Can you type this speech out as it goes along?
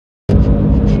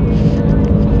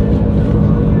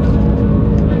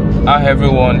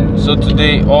everyone. So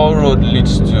today all road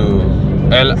leads to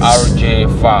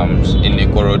LRJ Farms in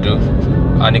Ikorodu,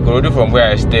 and Ikorodu from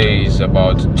where I stay is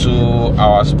about 2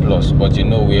 hours plus, but you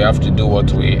know we have to do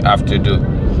what we have to do.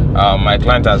 My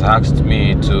client has asked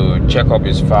me to check up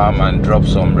his farm and drop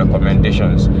some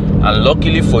recommendations, and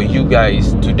luckily for you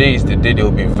guys, today is the day they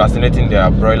will be vaccinating their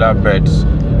broiler birds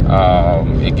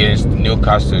against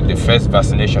Newcastle, the first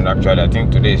vaccination. Actually, I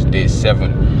think today is day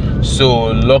 7. So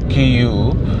lucky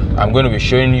you, I'm going to be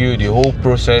showing you the whole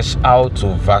process, how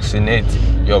to vaccinate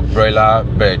your broiler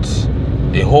birds,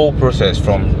 the whole process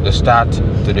from the start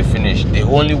to the finish. The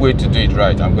only way to do it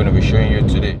right, I'm going to be showing you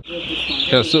today.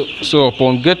 Yeah, so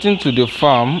upon getting to the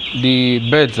farm, the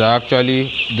birds are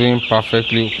actually doing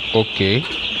perfectly okay,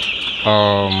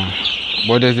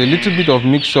 but there's a little bit of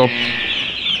mix-up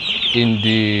in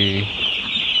the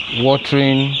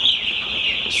watering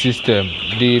system.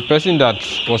 The person that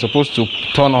was supposed to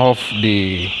turn off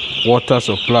the water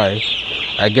supply,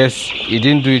 I guess he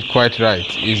didn't do it quite right.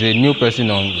 He's a new person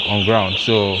on ground,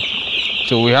 so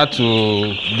we had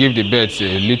to give the birds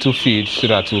a little feed so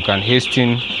that we can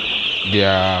hasten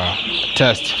their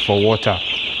test for water.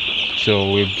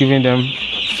 So we've given them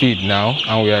feed now,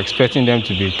 and we are expecting them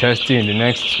to be testing in the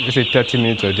next, let's say, 30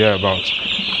 minutes or thereabouts.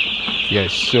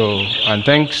 Yes, so, and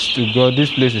thanks to God,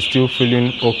 this place is still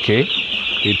feeling okay.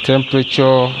 The temperature,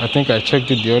 I think I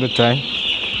checked it the other time,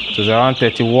 it was around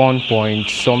 31 point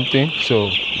something, so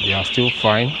they are still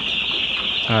fine,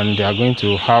 and they are going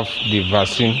to have the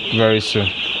vaccine very soon.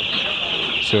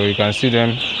 So you can see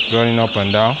them running up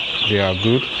and down. They are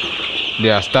good. They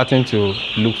are starting to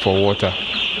look for water.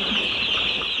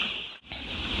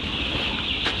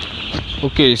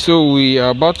 Okay, so we are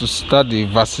about to start the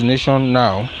vaccination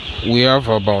now. We have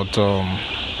about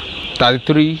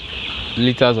 33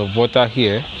 liters of water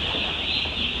here,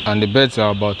 and the birds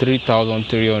are about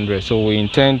 3,300. So we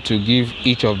intend to give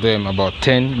each of them about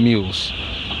 10 meals.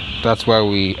 That's why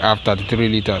we have 33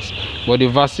 liters. But the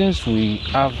vaccines we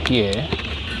have here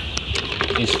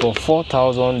is for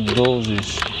 4,000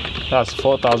 doses. That's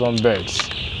 4,000 birds.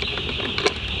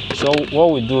 So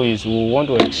what we do is we want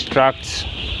to extract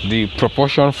the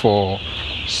proportion for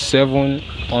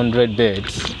 700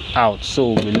 birds out, so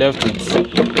we'll be left with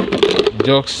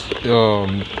just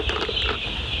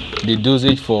the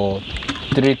dosage for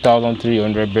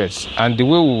 3,300 birds. And the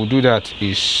way we will do that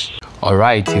is,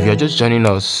 alright, if you're just joining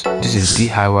us, this is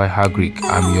DIY AGRIC.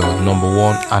 I'm your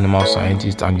 #1 animal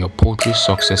scientist and your poultry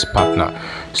success partner.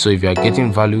 So if you are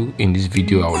getting value in this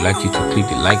video, I would like you to click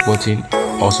the like button,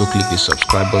 also click the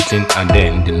subscribe button, and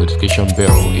then the notification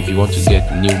bell if you want to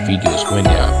get new videos when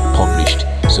they are published.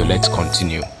 So let's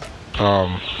continue.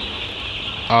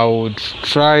 I would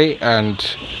try and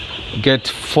get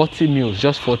 40 mils,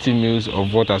 just 40 mils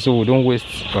of water, so we don't waste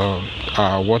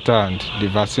our water and the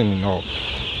vaccine and all.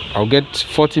 I'll get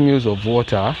 40 mils of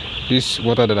water, this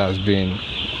water that has been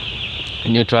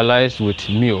neutralized with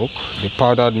milk, the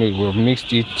powdered milk. We've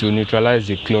mixed it to neutralize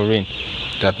the chlorine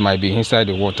that might be inside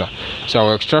the water. So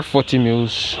I'll extract 40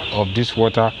 mils of this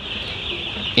water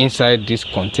inside this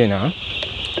container,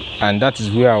 and that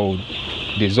is where I will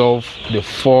dissolve the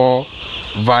 4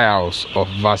 vials of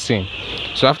vaccine.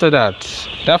 So after that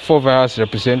 4 vials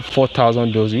represent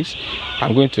 4,000 doses.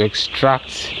 I'm going to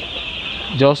extract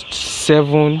just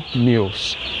 7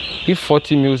 mils. If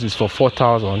 40 mils is for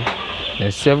 4,000,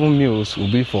 then 7 mils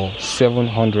will be for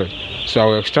 700. So I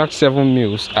will extract 7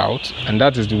 mils out, and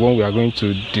that is the one we are going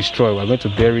to destroy. We're going to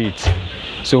bury it.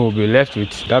 So we'll be left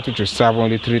with that which will serve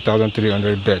only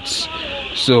 3,300 birds.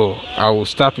 So I will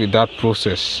start with that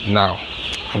process now.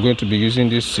 I'm going to be using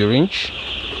this syringe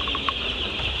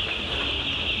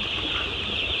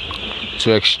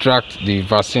to extract the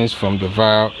vaccines from the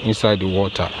vial inside the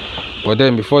water. But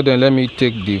then before then, let me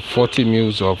take the 40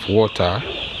 mils of water,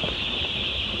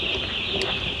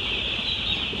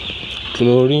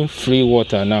 chlorine-free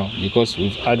water now, because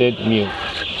we've added milk.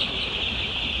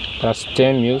 That's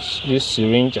 10 mils. This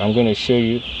syringe I'm going to show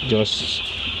you just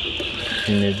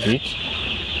in a bit.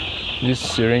 This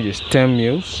syringe is 10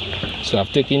 mils. So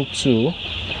I've taken 2.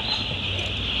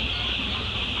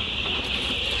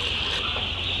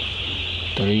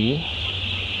 Three,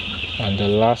 and the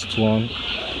last one,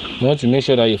 you want to make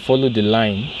sure that you follow the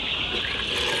line.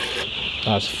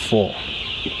 That's 4.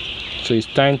 So it's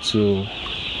time to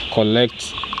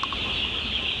collect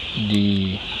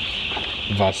the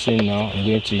vaccine now. I'm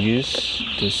going to use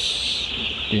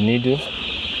the needle.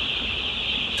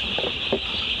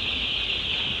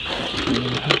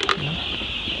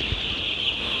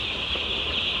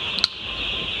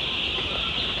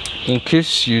 In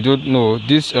case you don't know,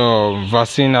 this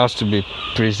vaccine has to be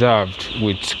preserved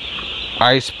with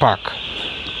ice pack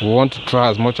we want to try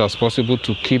as much as possible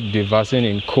to keep the vaccine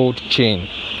in cold chain.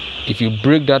 If you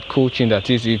break that cold chain, that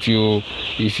is, if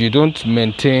you don't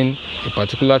maintain a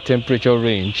particular temperature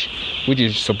range, which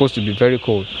is supposed to be very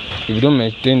cold, if you don't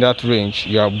maintain that range,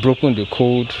 you have broken the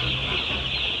cold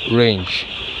range,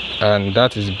 and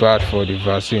that is bad for the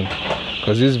vaccine,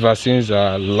 because these vaccines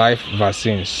are live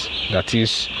vaccines. That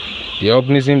is, the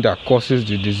organism that causes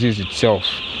the disease itself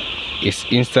is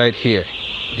inside here.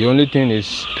 The only thing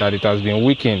is that it has been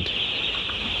weakened.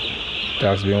 It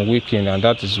has been weakened, and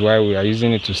that is why we are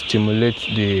using it to stimulate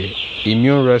the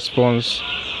immune response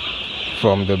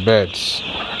from the birds.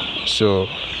 So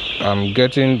I'm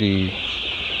getting the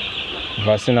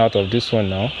vaccine out of this one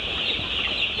now.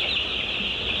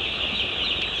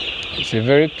 It's a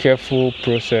very careful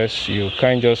process. You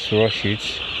can't just rush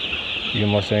it. You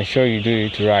must ensure you do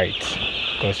it right,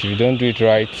 because if you don't do it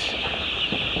right,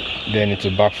 then it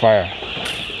will backfire.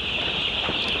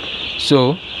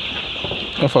 So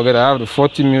don't forget, I have the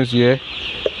 40 mils here.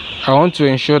 I want to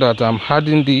ensure that I'm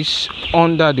adding this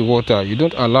under the water. You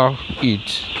don't allow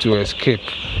it to escape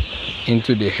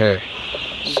into the air.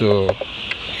 So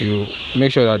you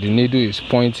make sure that the needle is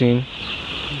pointing.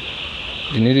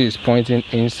 The needle is pointing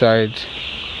inside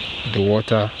the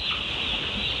water.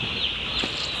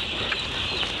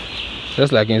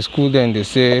 Just like in school, then they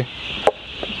say,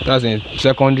 that's in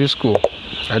secondary school.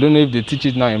 I don't know if they teach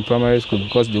it now in primary school,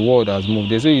 because the world has moved.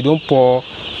 They say you don't pour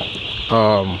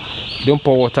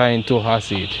water into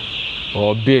acid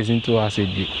or base into acid.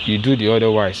 You do the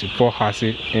otherwise. You pour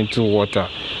acid into water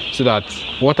so that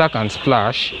water can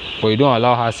splash, but you don't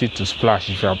allow acid to splash.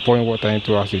 If you are pouring water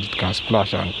into acid, it can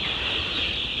splash, and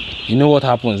you know what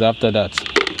happens after that.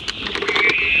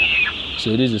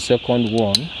 So this is the second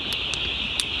one.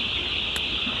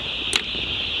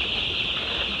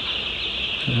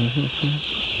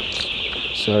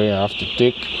 Sorry, I have to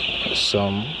take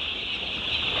some.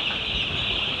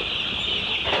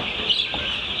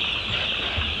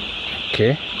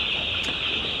 Okay.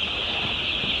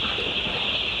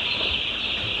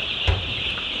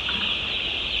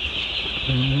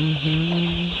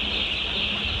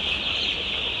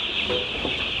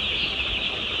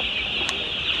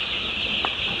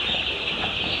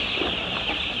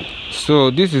 So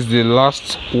this is the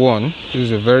last one. This is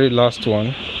the very last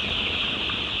one.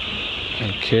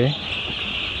 Okay.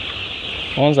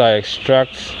 Once I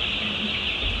extract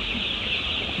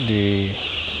the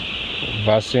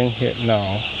vaccine here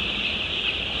now.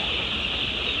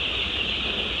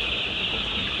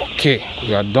 Okay,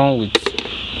 we are done with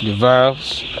the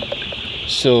vials.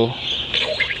 So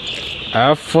I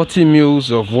have 40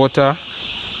 mils of water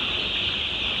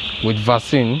with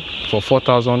vaccine for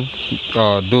 4,000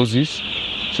 doses.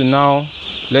 So now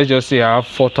let's just say I have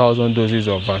 4,000 doses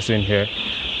of vaccine here,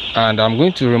 and I'm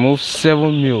going to remove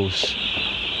 7 mils,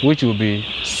 which will be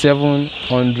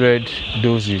 700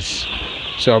 doses.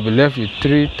 So I'll be left with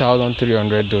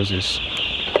 3,300 doses.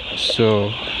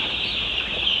 So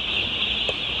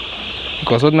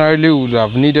because ordinarily we would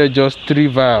have needed just 3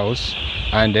 vials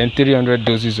and then 300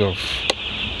 doses of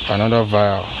another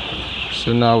vial.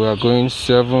 So now we are going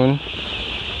 7.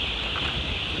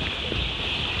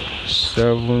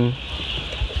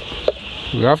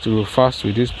 We have to go fast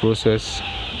with this process.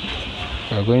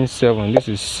 We are going 7. This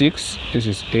is 6, this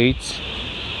is 8,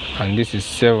 and this is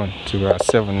 7. So we are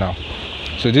 7 now.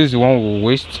 So this is the one we'll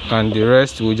waste, and the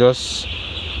rest will just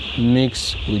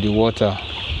mix with the water.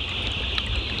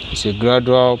 It's a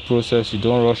gradual process. You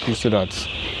don't rush it so that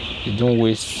you don't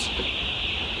waste.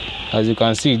 As you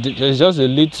can see, there's just a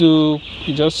little,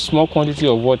 just small quantity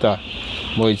of water,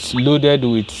 but it's loaded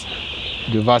with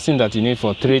the vaccine that you need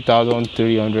for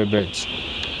 3,300 birds.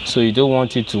 So you don't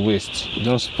want it to waste. You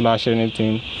don't splash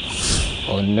anything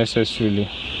unnecessarily.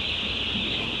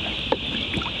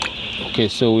 Okay,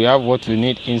 so we have what we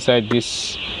need inside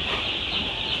this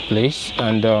place,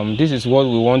 and this is what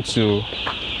we want to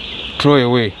throw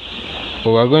away,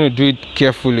 but we're going to do it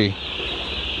carefully.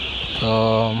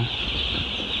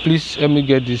 Please let me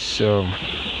get this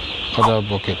other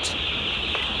bucket.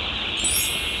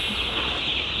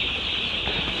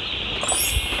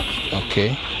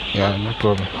 Okay, yeah, no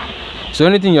problem. So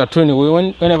anything you're throwing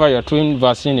away, whenever you're throwing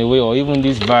vaccine away, or even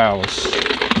these vials,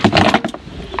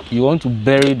 you want to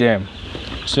bury them.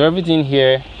 So everything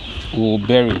here will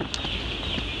bury.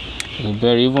 We'll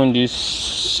bury. Even this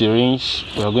syringe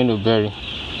we are going to bury.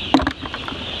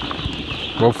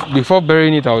 But before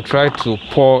burying it, I'll try to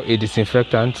pour a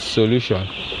disinfectant solution.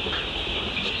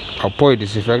 I'll pour a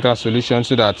disinfectant solution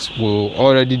so that we'll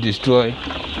already destroy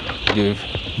the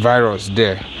virus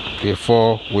there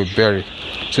before we bury.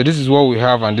 So this is what we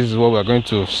have, and this is what we're going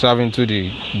to serve into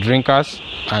the drinkers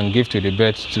and give to the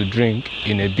birds to drink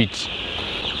in a bit.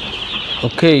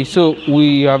 Okay, so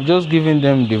we have just given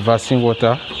them the vaccine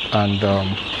water, and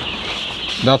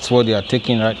that's what they are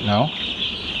taking right now.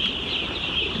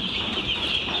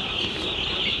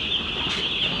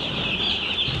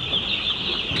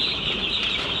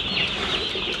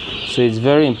 So it's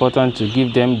very important to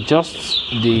give them just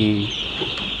the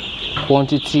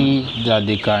quantity that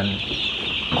they can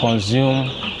consume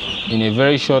in a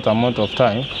very short amount of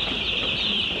time.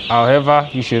 However,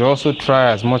 you should also try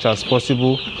as much as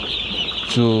possible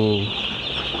to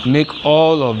make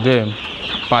all of them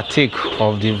partake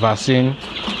of the vaccine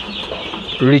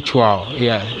ritual.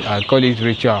 Yeah, I call it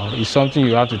ritual. It's something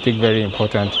you have to take very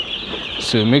important.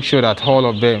 So make sure that all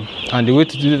of them, and the way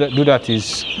to do that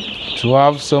is to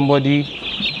have somebody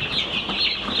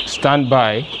stand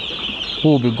by who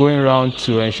will be going around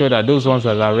to ensure that those ones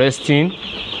that are resting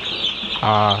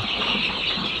are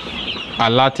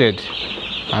alerted,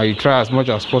 and you try as much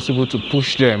as possible to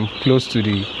push them close to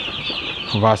the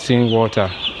vaccine water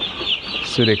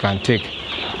so they can take.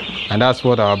 And that's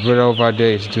what our brother over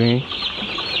there is doing,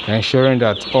 ensuring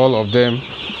that all of them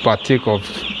partake of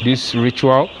this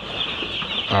ritual.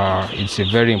 It's a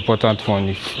very important one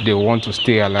if they want to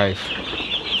stay alive.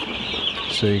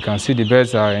 So you can see the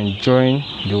birds are enjoying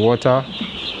the water.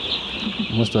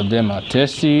 Most of them are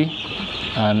thirsty,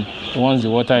 and once the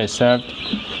water is served,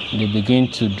 they begin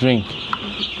to drink.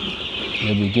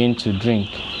 You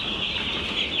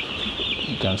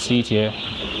can see it here.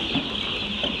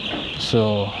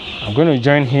 So I'm going to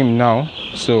join him now,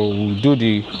 so we'll do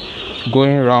the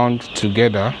going around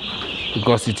together,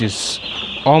 because it is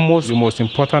almost the most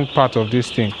important part of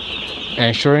this thing,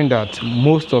 ensuring that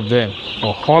most of them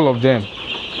or all of them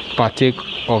partake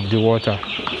of the water.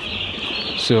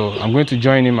 So I'm going to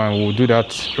join him, and we'll do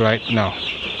that right now.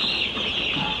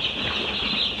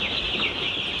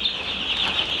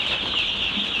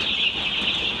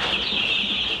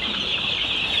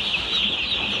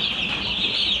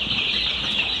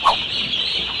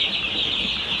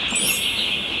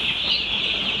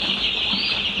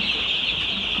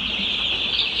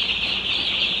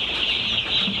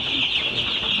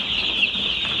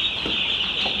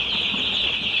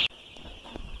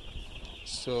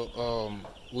 So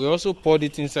we also poured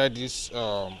it inside this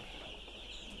bell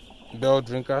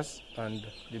drinkers, and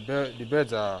the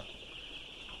birds are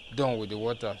done with the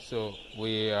water. So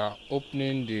we are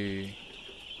opening the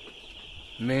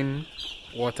main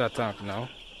water tank now.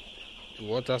 The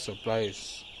water supply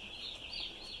is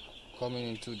coming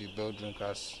into the bell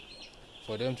drinkers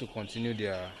for them to continue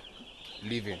their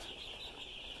living.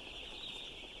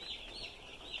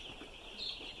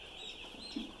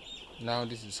 Now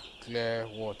this is clear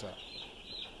water.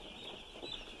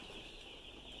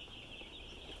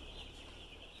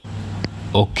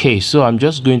 Okay, so I'm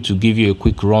just going to give you a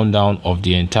quick rundown of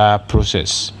the entire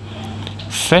process.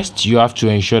 First, you have to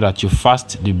ensure that you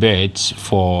fast the birds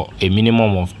for a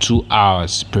minimum of 2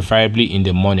 hours, preferably in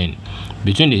the morning.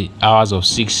 Between the hours of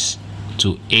 6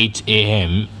 to 8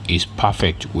 a.m. is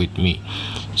perfect with me.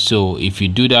 So if you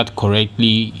do that correctly,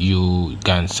 you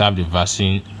can serve the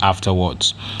vaccine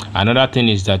afterwards. Another thing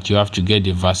is that you have to get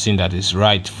the vaccine that is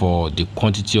right for the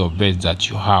quantity of birds that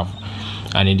you have.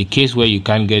 And in the case where you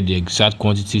can't get the exact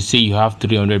quantity, say you have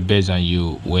 300 birds and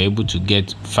you were able to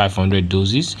get 500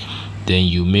 doses, then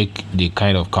you make the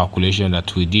kind of calculation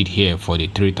that we did here for the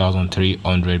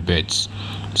 3,300 birds.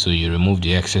 So you remove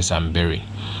the excess and bury.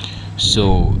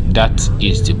 So that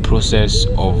is the process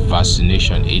of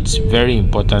vaccination. It's very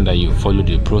important that you follow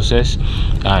the process.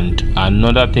 And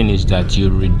another thing is that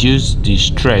you reduce the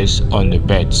stress on the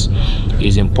birds.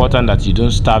 It's important that you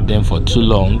don't starve them for too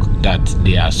long that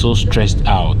they are so stressed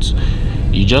out.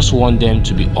 You just want them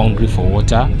to be hungry for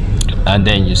water, and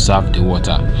then you serve the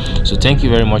water. So thank you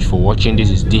very much for watching. This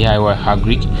is DIY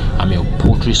AGRIC. I'm your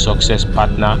poultry success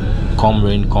partner. Come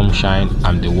rain, come shine.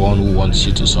 I'm the one who wants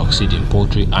you to succeed in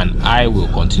poultry, and I will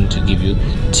continue to give you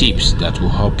tips that will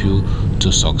help you to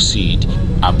succeed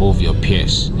above your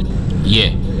peers.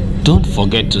 Yeah, don't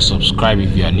forget to subscribe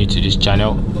if you are new to this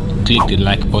channel. Click the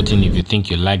like button if you think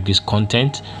you like this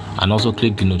content, and also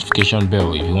click the notification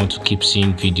bell if you want to keep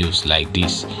seeing videos like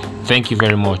this. Thank you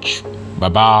very much. Bye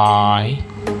bye.